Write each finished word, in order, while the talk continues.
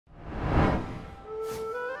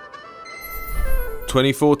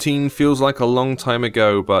2014 feels like a long time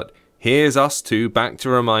ago, but here's us two back to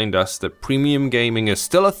remind us that premium gaming is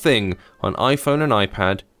still a thing on iPhone and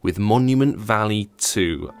iPad with Monument Valley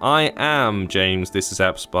 2. I am James, this is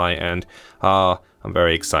AppSpy, and I'm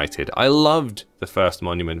very excited. I loved the first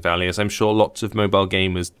Monument Valley, as I'm sure lots of mobile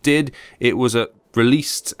gamers did. It was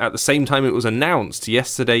released at the same time it was announced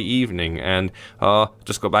yesterday evening, and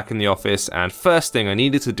just got back in the office, and first thing I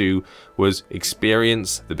needed to do was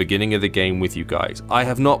experience the beginning of the game with you guys. I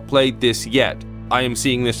have not played this yet. I am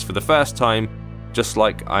seeing this for the first time, just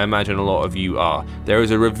like I imagine a lot of you are. There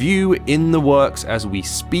is a review in the works as we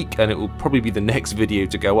speak, and it will probably be the next video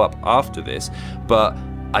to go up after this, but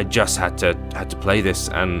I just had to play this,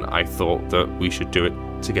 and I thought that we should do it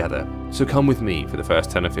together. So come with me for the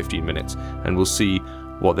first 10 or 15 minutes and we'll see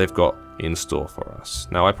what they've got in store for us.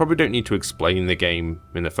 Now, I probably don't need to explain the game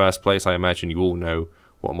in the first place. I imagine you all know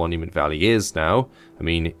what Monument Valley is now. I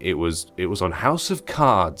mean, it was on House of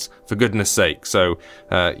Cards, for goodness sake. So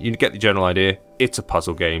you get the general idea. It's a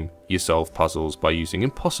puzzle game. You solve puzzles by using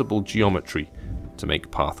impossible geometry to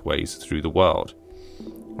make pathways through the world.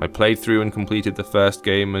 I played through and completed the first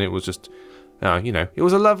game, and it was just, you know, it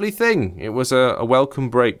was a lovely thing. It was a welcome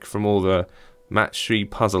break from all the match 3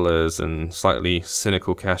 puzzlers and slightly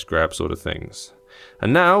cynical cash grab sort of things.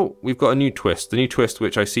 And now we've got a new twist. The new twist,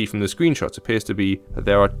 which I see from the screenshots, appears to be that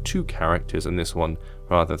there are 2 characters in this one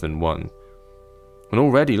rather than 1. And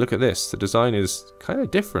already, look at this. The design is kind of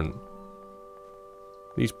different.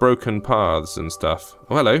 These broken paths and stuff.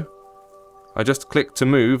 Oh, hello. I just clicked to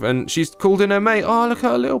move and she's called in her mate. Oh, look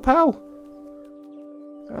at her little pal.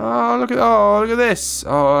 Oh, look at this.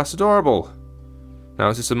 Oh, that's adorable. Now,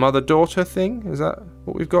 is this a mother-daughter thing? Is that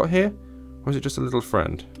what we've got here? Or is it just a little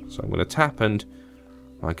friend? So I'm going to tap and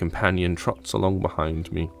my companion trots along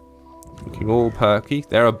behind me. Looking all perky.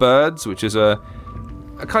 There are birds, which is a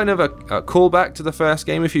kind of a callback to the first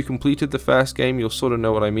game. If you completed the first game, you'll sort of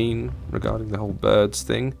know what I mean regarding the whole birds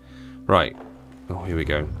thing. Right. Oh, here we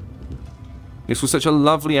go. This was such a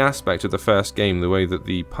lovely aspect of the first game, the way that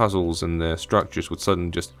the puzzles and the structures would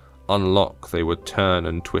suddenly just unlock. They would turn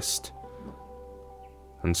and twist.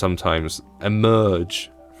 And sometimes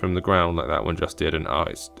emerge from the ground like that one just did, and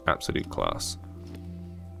it's absolute class.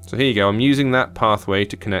 So here you go, I'm using that pathway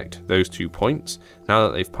to connect those 2 points. Now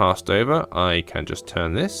that they've passed over, I can just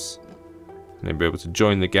turn this, and I'll be able to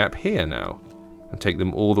join the gap here now, and take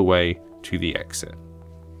them all the way to the exit.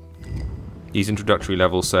 These introductory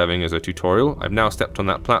levels serving as a tutorial. I've now stepped on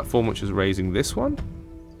that platform which is raising this one.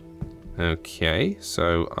 Okay,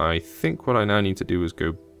 so I think what I now need to do is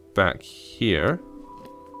go back here.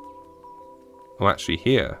 Oh, actually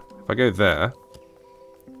here. If I go there,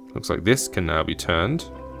 looks like this can now be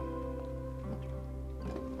turned.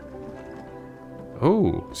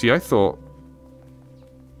 Oh, see, I thought...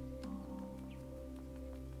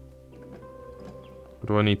 What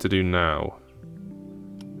do I need to do now?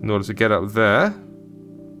 In order to get up there.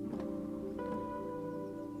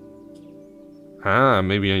 Ah,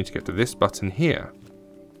 maybe I need to get to this button here.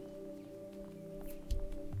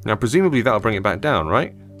 Now, presumably that'll bring it back down,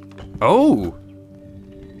 right? Oh!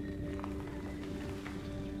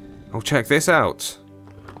 Oh, check this out.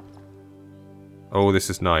 Oh, this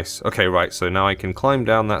is nice. Okay, right, so now I can climb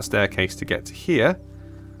down that staircase to get to here.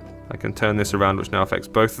 I can turn this around, which now affects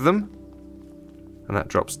both of them. And that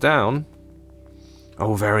drops down.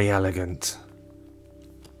 Oh, very elegant.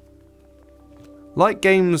 Like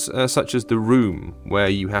games such as The Room, where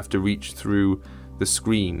you have to reach through the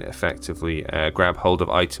screen effectively, grab hold of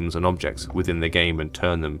items and objects within the game and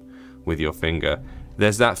turn them with your finger,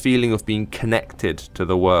 there's that feeling of being connected to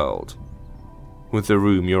the world. With The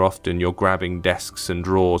Room, you're grabbing desks and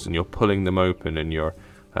drawers and you're pulling them open and you're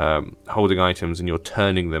holding items and you're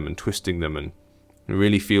turning them and twisting them, and it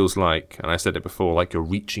really feels like, and I said it before, like you're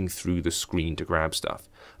reaching through the screen to grab stuff.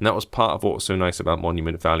 And that was part of what was so nice about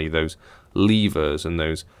Monument Valley, those levers and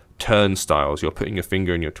those turnstiles. You're putting your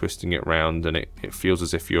finger and you're twisting it around, and it feels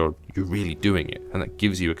as if you're really doing it, and that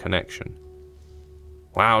gives you a connection.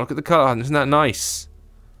 Wow, look at the colour, isn't that nice?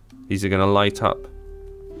 These are going to light up.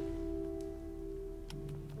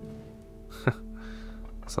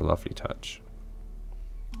 That's a lovely touch.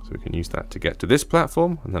 So we can use that to get to this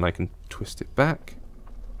platform, and then I can twist it back.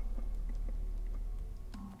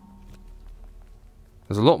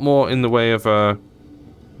 There's a lot more in the way of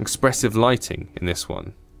expressive lighting in this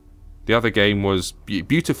one. The other game was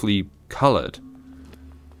beautifully coloured.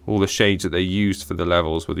 All the shades that they used for the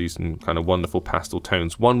levels were these kind of wonderful pastel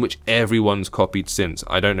tones. One which everyone's copied since.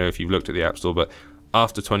 I don't know if you've looked at the App Store, but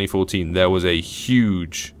after 2014 there was a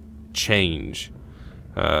huge change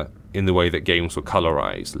in the way that games were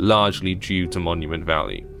colorized, largely due to Monument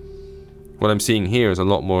Valley. What I'm seeing here is a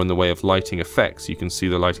lot more in the way of lighting effects. You can see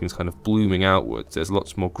the lighting's kind of blooming outwards. There's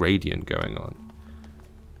lots more gradient going on.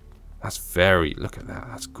 That's very... Look at that.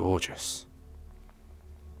 That's gorgeous.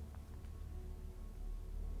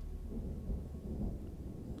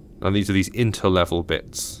 And these are these inter-level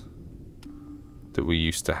bits that we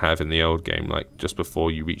used to have in the old game. Like, just before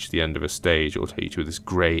you reach the end of a stage, it will take you to this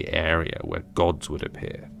grey area where gods would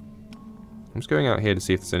appear. I'm just going out here to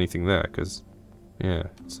see if there's anything there, because... Yeah,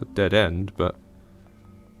 it's a dead end, but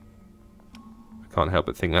I can't help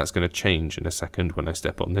but think that's going to change in a second when I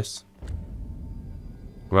step on this.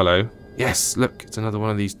 Hello. Yes, look, it's another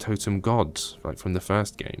one of these totem gods, like from the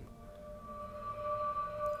first game.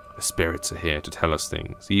 The spirits are here to tell us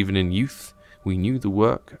things. Even in youth, we knew the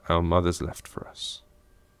work our mothers left for us.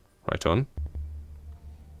 Right on.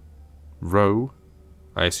 Ro.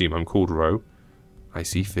 I assume I'm called Ro. I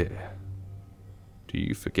see fear. Do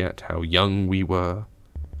you forget how young we were?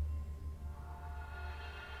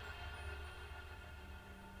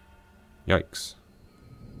 Yikes.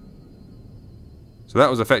 So that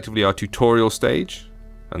was effectively our tutorial stage,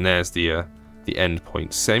 and there's the end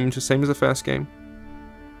point. Same as the first game.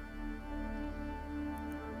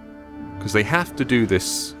 Because they have to do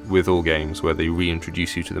this with all games where they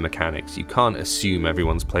reintroduce you to the mechanics. You can't assume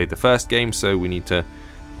everyone's played the first game, so we need to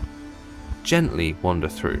gently wander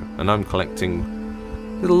through. And I'm collecting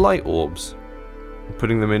little light orbs, and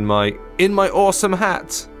putting them in my awesome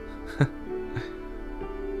hat.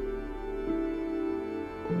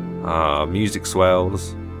 Music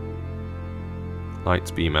swells,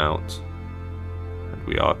 lights beam out, and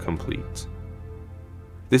we are complete.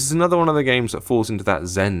 This is another one of the games that falls into that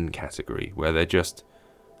Zen category, where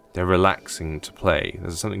they're relaxing to play.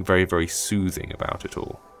 There's something very, very soothing about it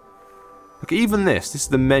all. Look, even this is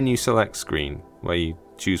the menu select screen, where you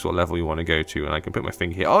choose what level you want to go to, and I can put my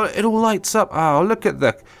finger here. Oh, it all lights up. Oh, look at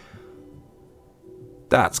that.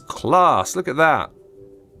 That's class. Look at that.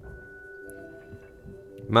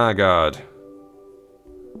 My God.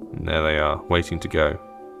 And there they are, waiting to go.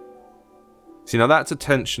 See, now that's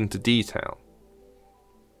attention to detail.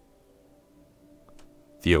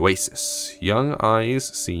 The Oasis. Young eyes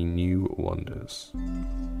see new wonders.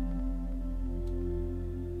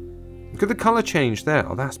 Look at the colour change there.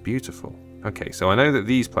 Oh, that's beautiful. Okay, so I know that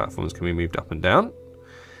these platforms can be moved up and down.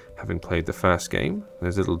 Having played the first game,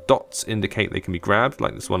 those little dots indicate they can be grabbed,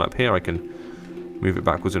 like this one up here. I can move it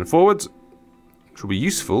backwards and forwards, which will be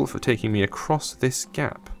useful for taking me across this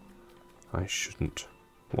gap. I shouldn't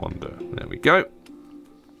wander. There we go.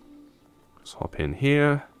 Let's hop in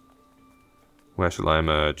here. Where shall I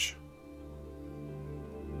emerge?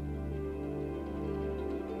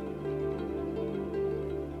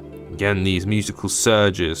 Again, these musical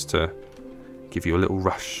surges to give you a little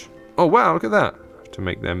rush. Oh wow, look at that. I have to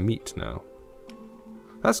make them meet now.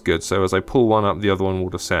 That's good, so as I pull one up, the other one will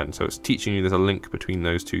descend. So it's teaching you there's a link between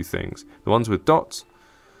those two things. The ones with dots,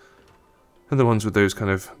 and the ones with those kind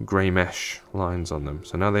of grey mesh lines on them.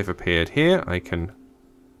 So now they've appeared here, I can...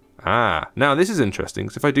 now this is interesting,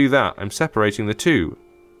 because if I do that, I'm separating the two.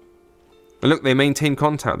 And look, they maintain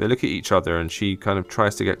contact, they look at each other, and she kind of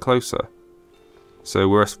tries to get closer. So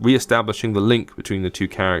we're re-establishing the link between the two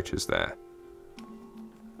characters there.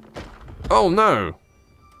 Oh no!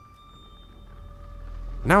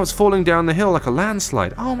 Now it's falling down the hill like a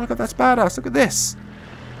landslide. Oh my God, that's badass, look at this!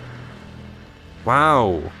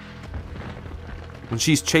 Wow! When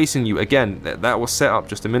she's chasing you, again, that was set up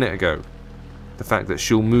just a minute ago. The fact that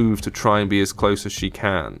she'll move to try and be as close as she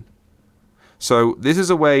can. So this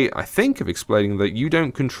is a way, I think, of explaining that you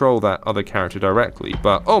don't control that other character directly,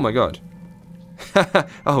 but oh my God.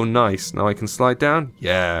 Oh nice, now I can slide down?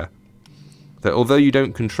 Yeah. That although you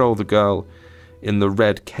don't control the girl in the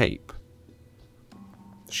red cape,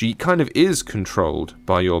 she kind of is controlled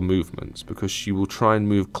by your movements, because she will try and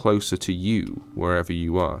move closer to you wherever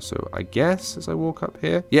you are. So I guess as I walk up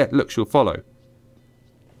here, yeah, look, she'll follow.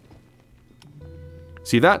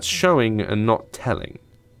 See, that's showing and not telling.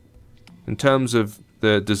 In terms of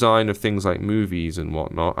the design of things like movies and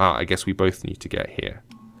whatnot, I guess we both need to get here.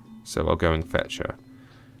 So I'll go and fetch her.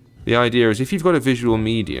 The idea is if you've got a visual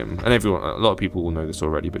medium, and a lot of people will know this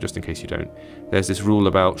already, but just in case you don't, there's this rule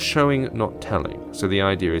about showing, not telling. So the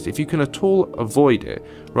idea is if you can at all avoid it,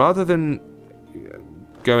 rather than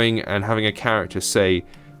going and having a character say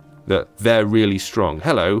that they're really strong.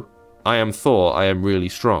 Hello, I am Thor, I am really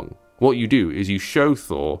strong. What you do is you show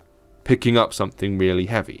Thor picking up something really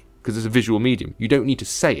heavy, because it's a visual medium. You don't need to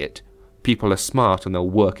say it. People are smart and they'll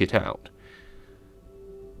work it out.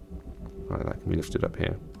 Right, that can be lifted up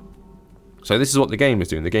here. So this is what the game is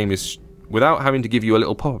doing. The game is, without having to give you a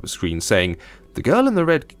little pop-up screen saying, the girl in the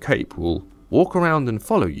red cape will walk around and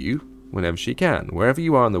follow you, whenever she can. Wherever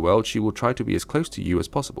you are in the world, she will try to be as close to you as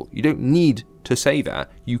possible. You don't need to say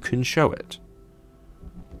that. You can show it.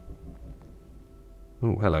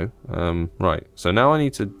 Oh, hello. Right. So now I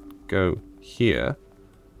need to go here,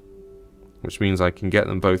 which means I can get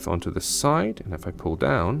them both onto the side. And if I pull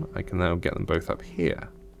down, I can now get them both up here.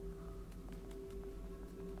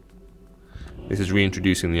 This is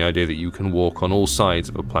reintroducing the idea that you can walk on all sides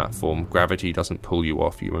of a platform. Gravity doesn't pull you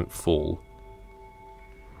off. You won't fall.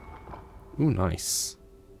 Ooh, nice.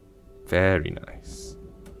 Very nice.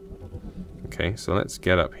 Okay, so let's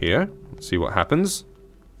get up here. Let's see what happens.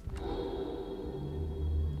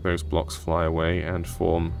 Those blocks fly away and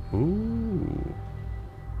form... Ooh.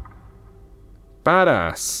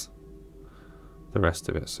 Badass! The rest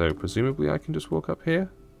of it. So presumably I can just walk up here?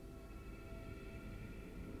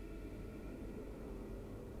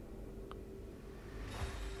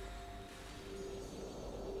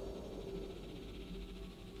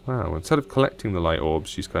 Wow, instead of collecting the light orbs,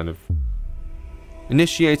 she's kind of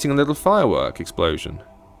initiating a little firework explosion.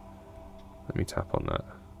 Let me tap on that.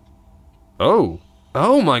 Oh!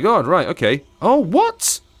 Oh my god, right, okay. Oh,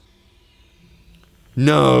 what?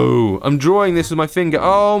 No! I'm drawing this with my finger.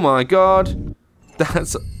 Oh my god!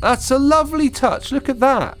 That's a lovely touch, look at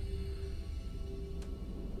that!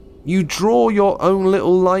 You draw your own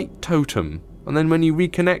little light totem, and then when you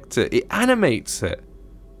reconnect it, it animates it.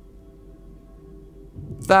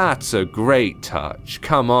 That's a great touch.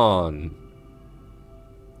 Come on.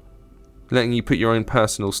 Letting you put your own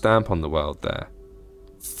personal stamp on the world there.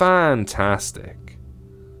 Fantastic.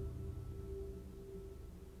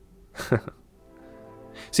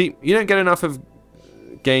 See, you don't get enough of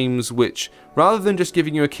games which, rather than just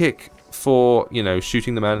giving you a kick for, you know,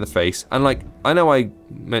 shooting the man in the face, and like, I know I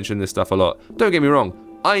mention this stuff a lot. Don't get me wrong.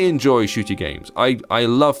 I enjoy shooty games. I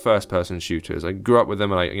love first-person shooters. I grew up with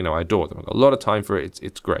them and I adore them. I've got a lot of time for it.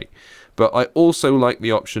 It's great. But I also like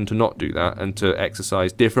the option to not do that and to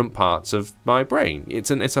exercise different parts of my brain.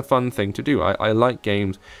 It's a fun thing to do. I like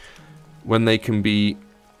games when they can be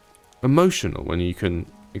emotional, when you can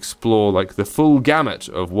explore like the full gamut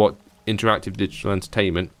of what interactive digital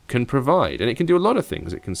entertainment can provide. And it can do a lot of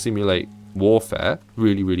things. It can simulate warfare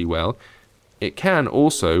really, really well. It can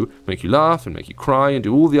also make you laugh and make you cry and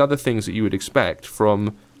do all the other things that you would expect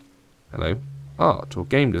from, hello, art or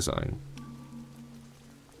game design.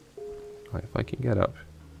 Right, if I can get up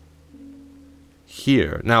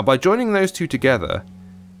here. Now, by joining those two together,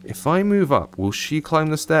 if I move up, will she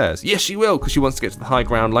climb the stairs? Yes, she will, because she wants to get to the high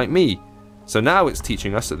ground like me. So now it's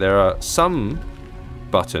teaching us that there are some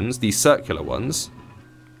buttons, these circular ones,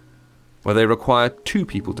 where they require 2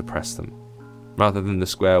 people to press them, rather than the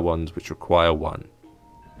square ones which require 1.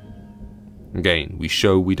 Again, we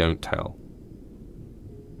show, we don't tell.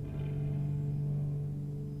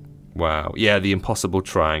 Wow, yeah, the impossible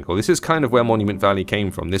triangle. This is kind of where Monument Valley came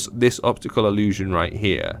from, this optical illusion right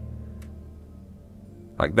here.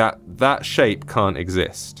 Like that shape can't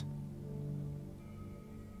exist.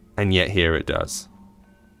 And yet here it does.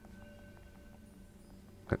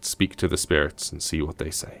 Let's speak to the spirits and see what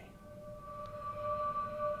they say.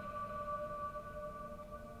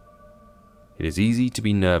 It is easy to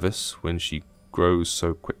be nervous when she grows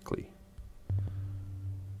so quickly.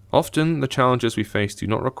 Often the challenges we face do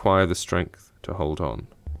not require the strength to hold on,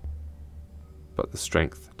 but the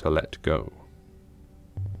strength to let go.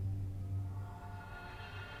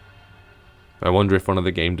 I wonder if one of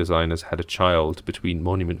the game designers had a child between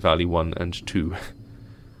Monument Valley 1 and 2.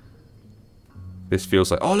 This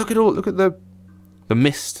feels like, oh, look at the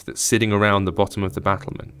mist that's sitting around the bottom of the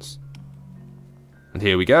battlements. And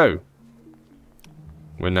here we go.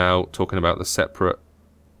 We're now talking about the separate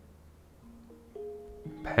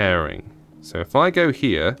pairing. So if I go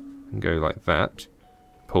here and go like that,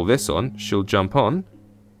 pull this on, she'll jump on.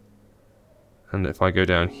 And if I go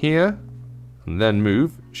down here and then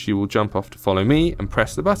move, she will jump off to follow me and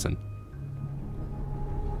press the button.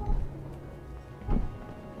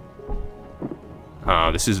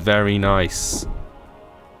 Ah, this is very nice.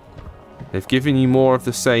 They've given you more of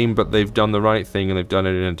the same, but they've done the right thing and they've done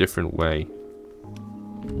it in a different way.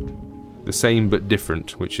 The same but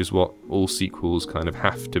different, which is what all sequels kind of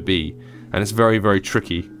have to be. And it's very, very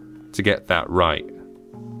tricky to get that right.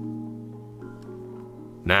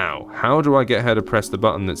 Now, how do I get her to press the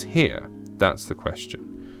button that's here? That's the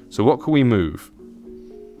question. So what can we move?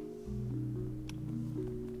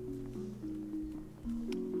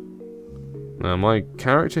 Now, my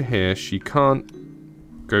character here, she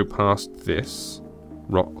can't go past this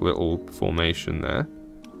rock little formation there.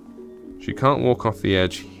 She can't walk off the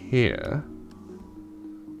edge here.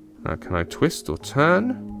 Now, can I twist or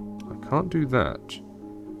turn? I can't do that.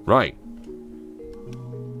 Right.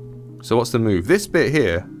 So what's the move? This bit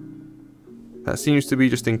here, that seems to be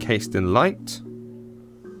just encased in light.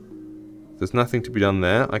 There's nothing to be done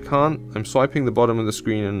there. I'm swiping the bottom of the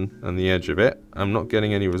screen and the edge of it. I'm not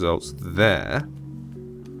getting any results there.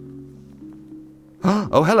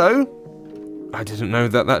 Oh, hello! I didn't know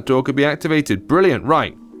that that door could be activated. Brilliant,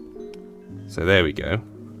 right. So there we go.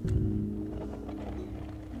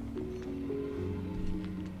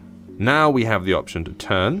 Now we have the option to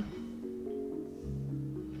turn.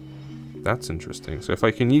 That's interesting. So if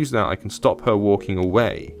I can use that, I can stop her walking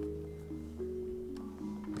away.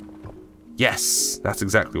 Yes! That's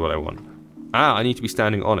exactly what I want. Ah, I need to be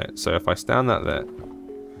standing on it. So if I stand that there,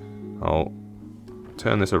 I'll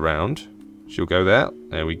turn this around. She'll go there.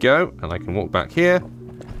 There we go. And I can walk back here.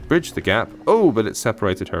 Bridge the gap. Oh, but it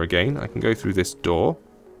separated her again. I can go through this door.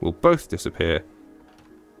 We'll both disappear.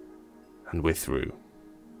 And we're through.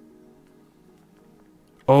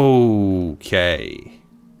 Okay.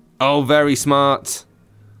 Oh, very smart.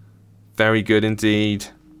 Very good indeed.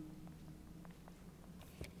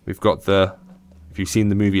 We've got the... If you've seen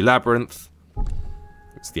the movie Labyrinth,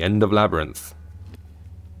 it's the end of Labyrinth.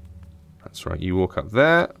 That's right, you walk up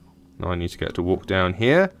there. Now I need to get her to walk down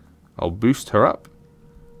here. I'll boost her up.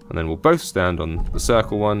 And then we'll both stand on the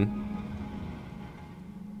circle one.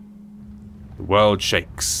 The world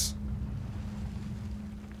shakes.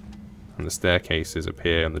 And the staircases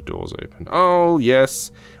appear and the doors open. Oh,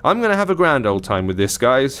 yes. I'm going to have a grand old time with this,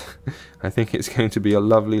 guys. I think it's going to be a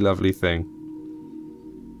lovely, lovely thing.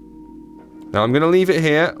 Now, I'm going to leave it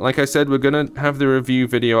here. Like I said, we're going to have the review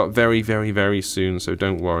video up very, very, very soon, so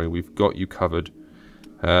don't worry. We've got you covered.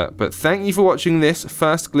 But thank you for watching this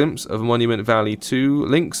first glimpse of Monument Valley 2.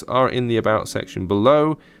 Links are in the About section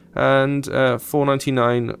below. And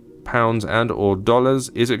 £4.99 and or dollars.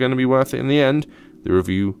 Is it going to be worth it in the end? The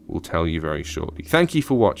review will tell you very shortly. Thank you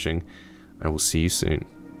for watching. I will see you soon.